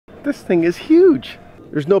This thing is huge.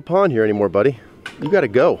 There's no pond here anymore, buddy. You gotta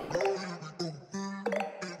go.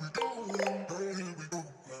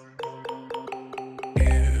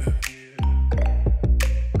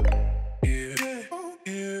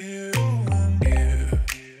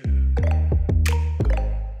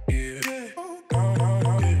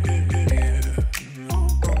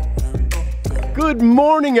 Good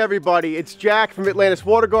morning, everybody. It's Jack from Atlantis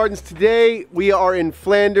Water Gardens. Today we are in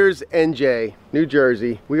Flanders, NJ, New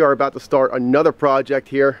Jersey. We are about to start another project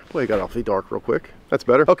here. Boy, it got awfully dark real quick. That's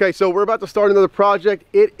better. Okay, so we're about to start another project.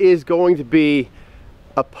 It is going to be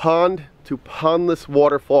a pond to pondless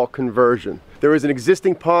waterfall conversion. There is an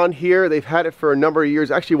existing pond here. They've had it for a number of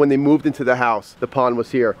years. Actually, when they moved into the house, the pond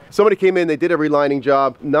was here. Somebody came in, they did a relining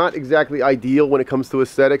job. Not exactly ideal when it comes to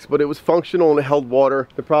aesthetics, but it was functional and it held water.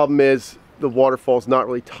 The problem is, the waterfall's not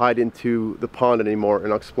really tied into the pond anymore, and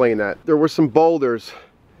I'll explain that. There were some boulders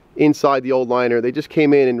inside the old liner. They just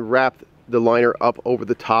came in and wrapped the liner up over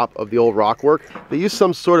the top of the old rock work. They used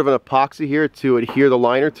some sort of an epoxy here to adhere the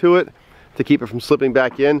liner to it to keep it from slipping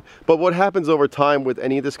back in. But what happens over time with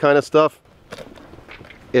any of this kind of stuff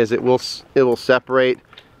is it will separate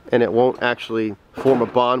and it won't actually form a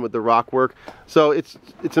bond with the rock work. So it's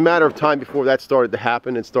a matter of time before that started to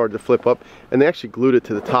happen and started to flip up, and they actually glued it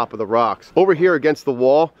to the top of the rocks. Over here against the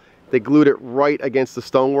wall, they glued it right against the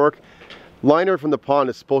stonework. Liner from the pond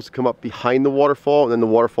is supposed to come up behind the waterfall, and then the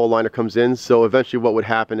waterfall liner comes in. So eventually what would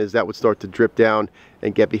happen is that would start to drip down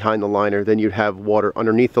and get behind the liner. Then you'd have water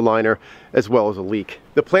underneath the liner as well as a leak.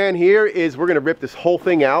 The plan here is we're gonna rip this whole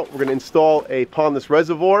thing out. We're gonna install a pondless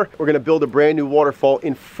reservoir. We're gonna build a brand new waterfall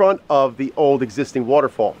in front of the old existing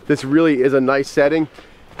waterfall. This really is a nice setting.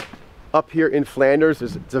 Up here in Flanders,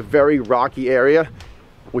 it's a very rocky area,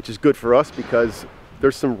 which is good for us because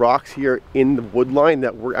there's some rocks here in the wood line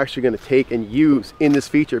that we're actually going to take and use in this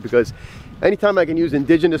feature, because anytime I can use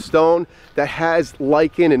indigenous stone that has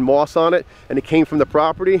lichen and moss on it and it came from the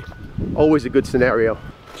property, always a good scenario.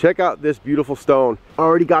 Check out this beautiful stone.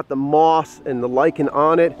 Already got the moss and the lichen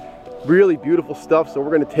on it. Really beautiful stuff. So we're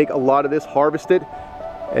going to take a lot of this, harvest it,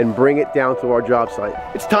 and bring it down to our job site.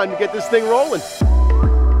 It's time to get this thing rolling.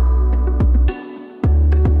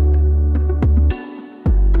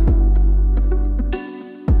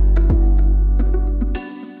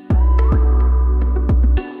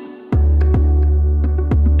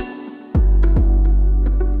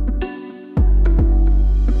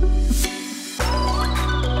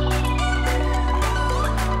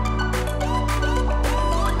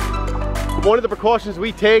 One of the precautions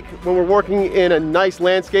we take when we're working in a nice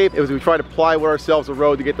landscape is we try to plywood ourselves a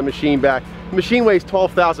road to get the machine back. The machine weighs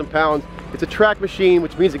 12,000 pounds. It's a track machine,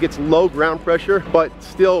 which means it gets low ground pressure, but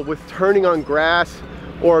still with turning on grass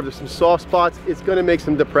or if there's some soft spots, it's gonna make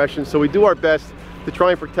some depression. So we do our best to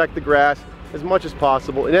try and protect the grass as much as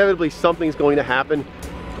possible. Inevitably, something's going to happen,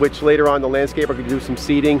 which later on the landscaper could do some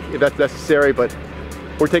seeding if that's necessary, but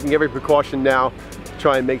we're taking every precaution now to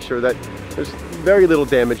try and make sure that there's very little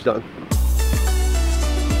damage done.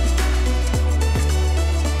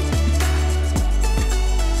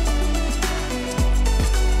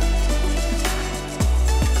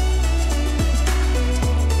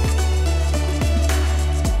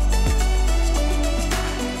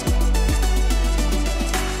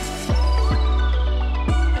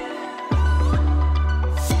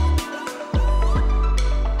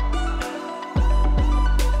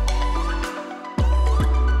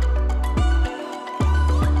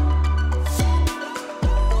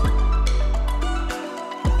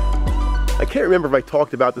 I can't remember if I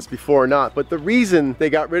talked about this before or not, but the reason they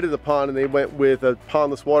got rid of the pond and they went with a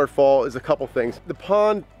pondless waterfall is a couple things. The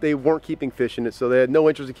pond, they weren't keeping fish in it, so they had no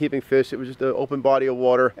interest in keeping fish. It was just an open body of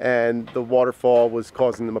water, and the waterfall was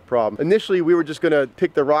causing them a problem. Initially, we were just gonna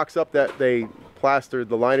pick the rocks up that they plastered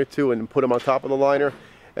the liner to and put them on top of the liner.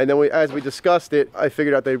 And then as we discussed it, I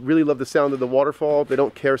figured out they really love the sound of the waterfall. They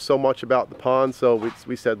don't care so much about the pond, so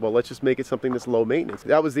we said, well, let's just make it something that's low maintenance.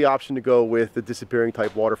 That was the option to go with the disappearing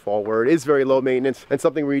type waterfall, where it is very low maintenance and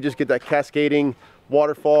something where you just get that cascading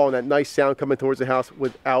waterfall and that nice sound coming towards the house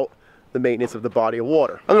without the maintenance of the body of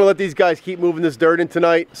water. I'm gonna let these guys keep moving this dirt in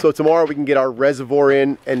tonight, so tomorrow we can get our reservoir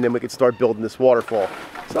in and then we can start building this waterfall.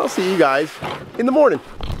 So I'll see you guys in the morning.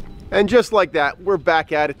 And just like that, we're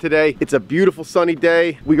back at it today. It's a beautiful sunny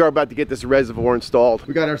day. We are about to get this reservoir installed.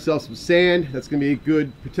 We got ourselves some sand. That's gonna be a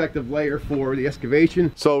good protective layer for the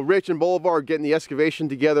excavation. So Rich and Boulevard are getting the excavation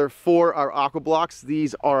together for our aqua blocks.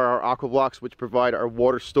 These are our aqua blocks, which provide our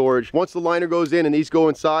water storage. Once the liner goes in and these go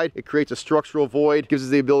inside, it creates a structural void, gives us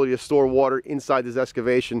the ability to store water inside this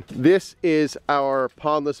excavation. This is our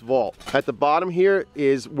pondless vault. At the bottom here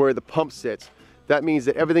is where the pump sits. That means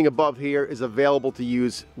that everything above here is available to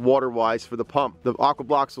use water-wise for the pump. The aqua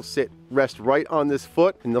blocks will rest right on this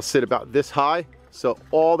foot, and they'll sit about this high. So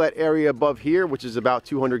all that area above here, which is about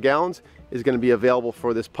 200 gallons, is going to be available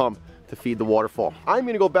for this pump to feed the waterfall. I'm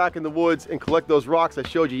going to go back in the woods and collect those rocks I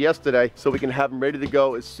showed you yesterday so we can have them ready to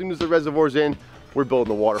go. As soon as the reservoir's in, we're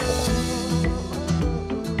building the waterfall.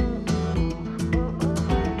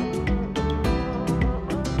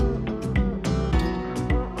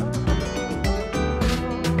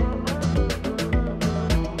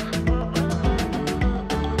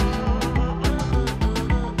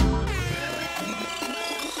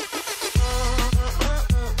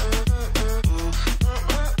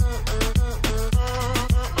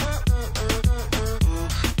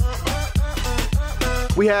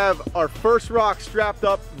 We have our first rock strapped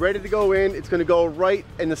up, ready to go in. It's gonna go right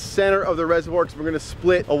in the center of the reservoir because we're gonna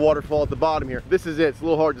split a waterfall at the bottom here. This is it. It's a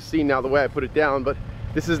little hard to see now the way I put it down, but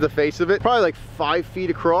this is the face of it. Probably like 5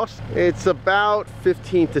 feet across. It's about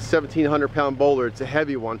 15 to 1700 pound boulder. It's a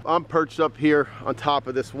heavy one. I'm perched up here on top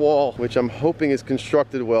of this wall, which I'm hoping is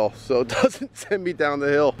constructed well so it doesn't send me down the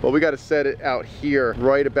hill. But we got to set it out here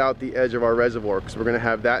right about the edge of our reservoir because we're gonna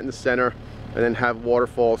have that in the center and then have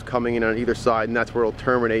waterfalls coming in on either side, and that's where it'll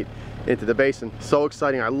terminate into the basin. So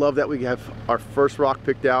exciting. I love that we have our first rock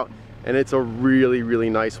picked out, and it's a really, really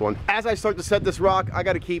nice one. As I start to set this rock, I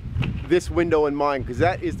got to keep this window in mind because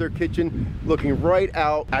that is their kitchen looking right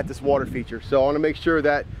out at this water feature. So I want to make sure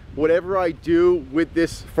that whatever I do with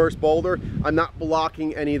this first boulder, I'm not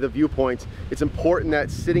blocking any of the viewpoints. It's important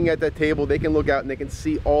that sitting at that table, they can look out and they can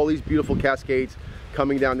see all these beautiful cascades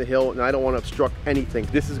coming down the hill, and I don't want to obstruct anything.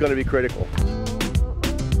 This is going to be critical.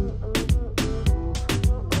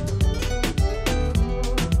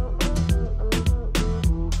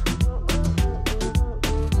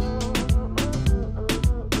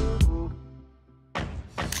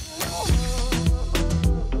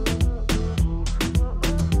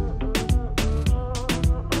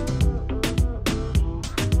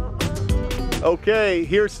 Okay,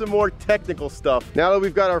 here's some more technical stuff. Now that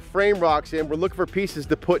we've got our frame rocks in, we're looking for pieces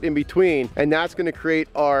to put in between, and that's gonna create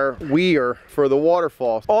our weir for the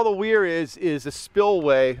waterfall. All the weir is a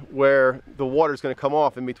spillway where the water's gonna come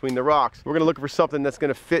off in between the rocks. We're gonna look for something that's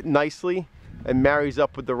gonna fit nicely and marries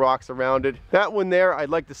up with the rocks around it. That one there, I'd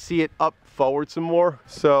like to see it up forward some more.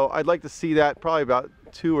 So I'd like to see that probably about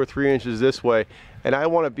 2 or 3 inches this way. And I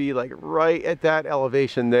wanna be like right at that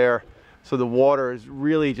elevation there. So the water is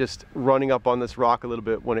really just running up on this rock a little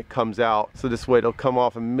bit when it comes out. So this way it'll come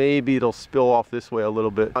off and maybe it'll spill off this way a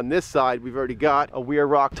little bit. On this side, we've already got a weir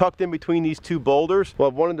rock tucked in between these 2 boulders.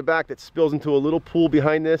 We'll have one in the back that spills into a little pool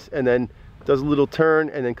behind this and then does a little turn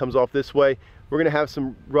and then comes off this way. We're gonna have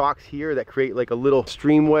some rocks here that create like a little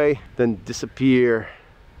streamway, then disappear.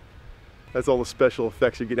 That's all the special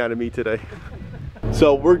effects you're getting out of me today.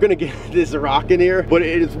 So we're gonna get this rock in here, but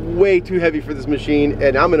it is way too heavy for this machine,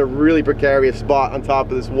 and I'm in a really precarious spot on top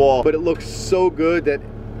of this wall, but it looks so good that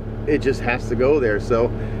it just has to go there. So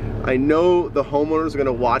I know the homeowners are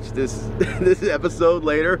gonna watch this this episode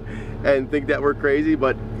later and think that we're crazy,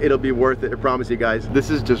 but it'll be worth it, I promise you guys. This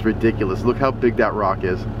is just ridiculous. Look how big that rock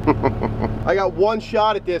is. I got one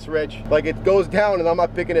shot at this, Rich. Like, it goes down and I'm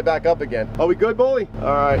not picking it back up again. Are we good, Bully? All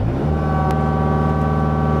right.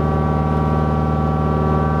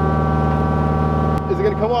 Is it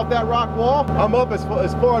gonna come off that rock wall? I'm up as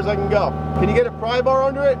far as I can go. Can you get a pry bar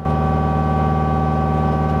under it?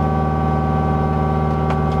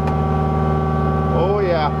 Oh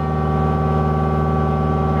yeah.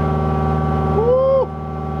 Woo!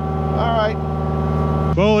 All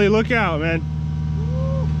right. Bully, look out, man.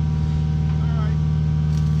 All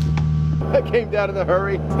right. That came down in a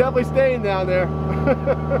hurry. It's definitely staying down there.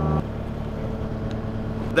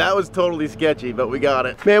 That was totally sketchy, but we got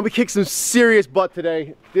it. Man, we kicked some serious butt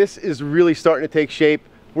today. This is really starting to take shape.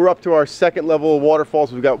 We're up to our 2nd level of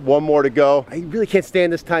waterfalls. We've got 1 more to go. I really can't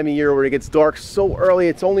stand this time of year where it gets dark so early.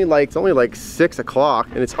 It's only like 6 o'clock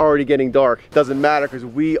and it's already getting dark. Doesn't matter because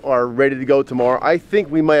we are ready to go tomorrow. I think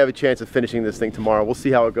we might have a chance of finishing this thing tomorrow. We'll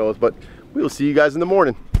see how it goes, but we will see you guys in the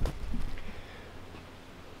morning.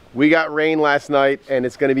 We got rain last night and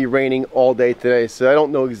it's gonna be raining all day today. So I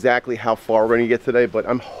don't know exactly how far we're gonna get today, but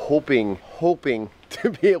I'm hoping to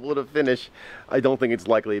be able to finish. I don't think it's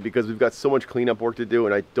likely because we've got so much cleanup work to do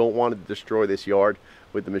and I don't want to destroy this yard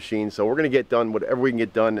with the machine. So we're gonna get done whatever we can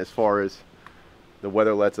get done as far as the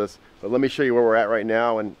weather lets us. But let me show you where we're at right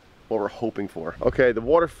now and what we're hoping for. Okay, the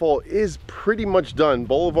waterfall is pretty much done.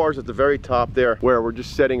 Boulevard's at the very top there, where we're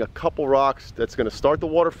just setting a couple rocks that's gonna start the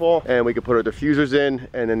waterfall, and we can put our diffusers in,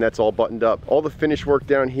 and then that's all buttoned up. All the finish work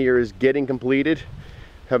down here is getting completed.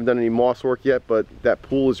 Haven't done any moss work yet, but that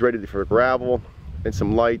pool is ready for gravel. and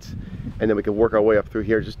some lights, and then we can work our way up through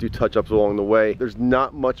here, just do touch-ups along the way. There's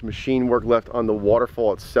not much machine work left on the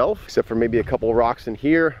waterfall itself, except for maybe a couple rocks in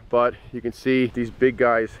here, but you can see these big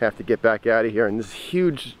guys have to get back out of here, and this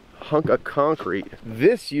huge hunk of concrete.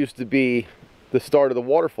 This used to be the start of the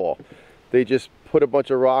waterfall. They just put a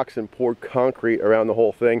bunch of rocks and poured concrete around the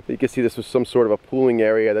whole thing. You can see this was some sort of a pooling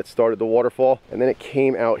area that started the waterfall, and then it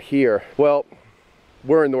came out here. Well,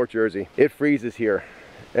 we're in North Jersey. It freezes here.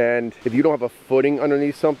 And if you don't have a footing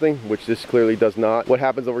underneath something, which this clearly does not, what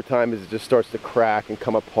happens over time is it just starts to crack and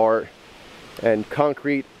come apart. And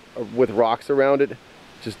concrete with rocks around it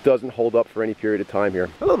just doesn't hold up for any period of time here.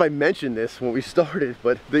 I don't know if I mentioned this when we started,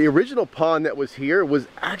 but the original pond that was here was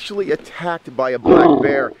actually attacked by a black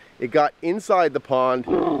bear. It got inside the pond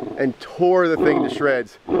and tore the thing to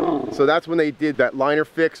shreds. So that's when they did that liner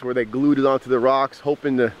fix where they glued it onto the rocks,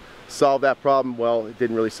 hoping to solve that problem. Well, it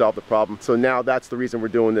didn't really solve the problem. So now that's the reason we're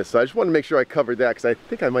doing this. So I just wanted to make sure I covered that because I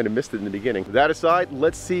think I might have missed it in the beginning. That aside,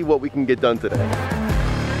 let's see what we can get done today.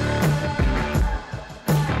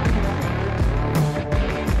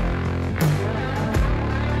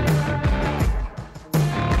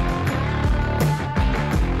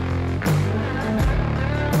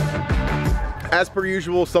 As per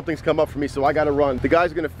usual, something's come up for me, so I gotta run. The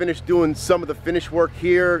guys are gonna finish doing some of the finish work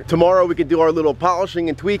here. Tomorrow we can do our little polishing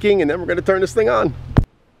and tweaking, and then we're gonna turn this thing on.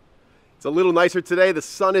 It's a little nicer today. The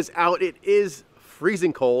sun is out. It is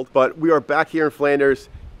freezing cold, but we are back here in Flanders,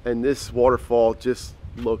 and this waterfall just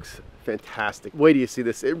looks fantastic. Wait till you see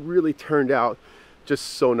this. It really turned out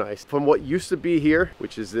just so nice. From what used to be here,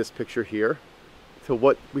 which is this picture here, to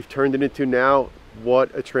what we've turned it into now, what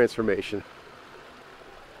a transformation.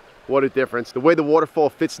 What a difference. The way the waterfall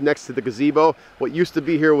fits next to the gazebo. What used to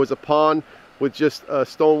be here was a pond with just a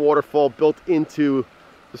stone waterfall built into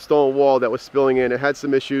the stone wall that was spilling in. It had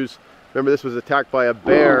some issues. Remember, this was attacked by a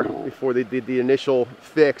bear before they did the initial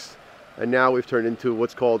fix, and now we've turned into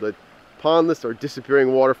what's called a pondless or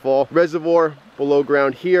disappearing waterfall. Reservoir below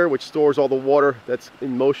ground here, which stores all the water that's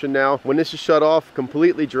in motion now. When this is shut off,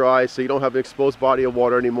 completely dry, so you don't have an exposed body of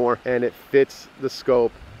water anymore, and it fits the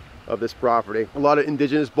scope of this property. A lot of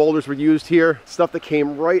indigenous boulders were used here, stuff that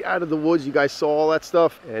came right out of the woods. You guys saw all that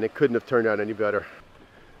stuff, and it couldn't have turned out any better.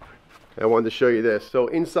 I wanted to show you this. So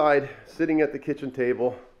inside, sitting at the kitchen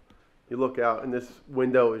table, you look out and this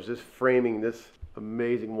window is just framing this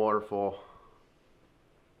amazing waterfall.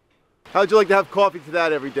 How'd you like to have coffee to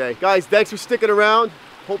that every day? Guys, thanks for sticking around.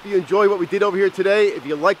 Hope you enjoy what we did over here today. If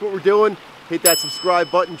you like what we're doing, hit that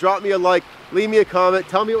subscribe button, drop me a like, leave me a comment,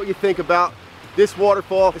 tell me what you think about this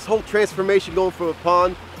waterfall, this whole transformation going from a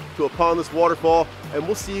pond to a pondless waterfall, and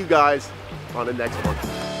we'll see you guys on the next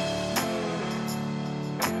one.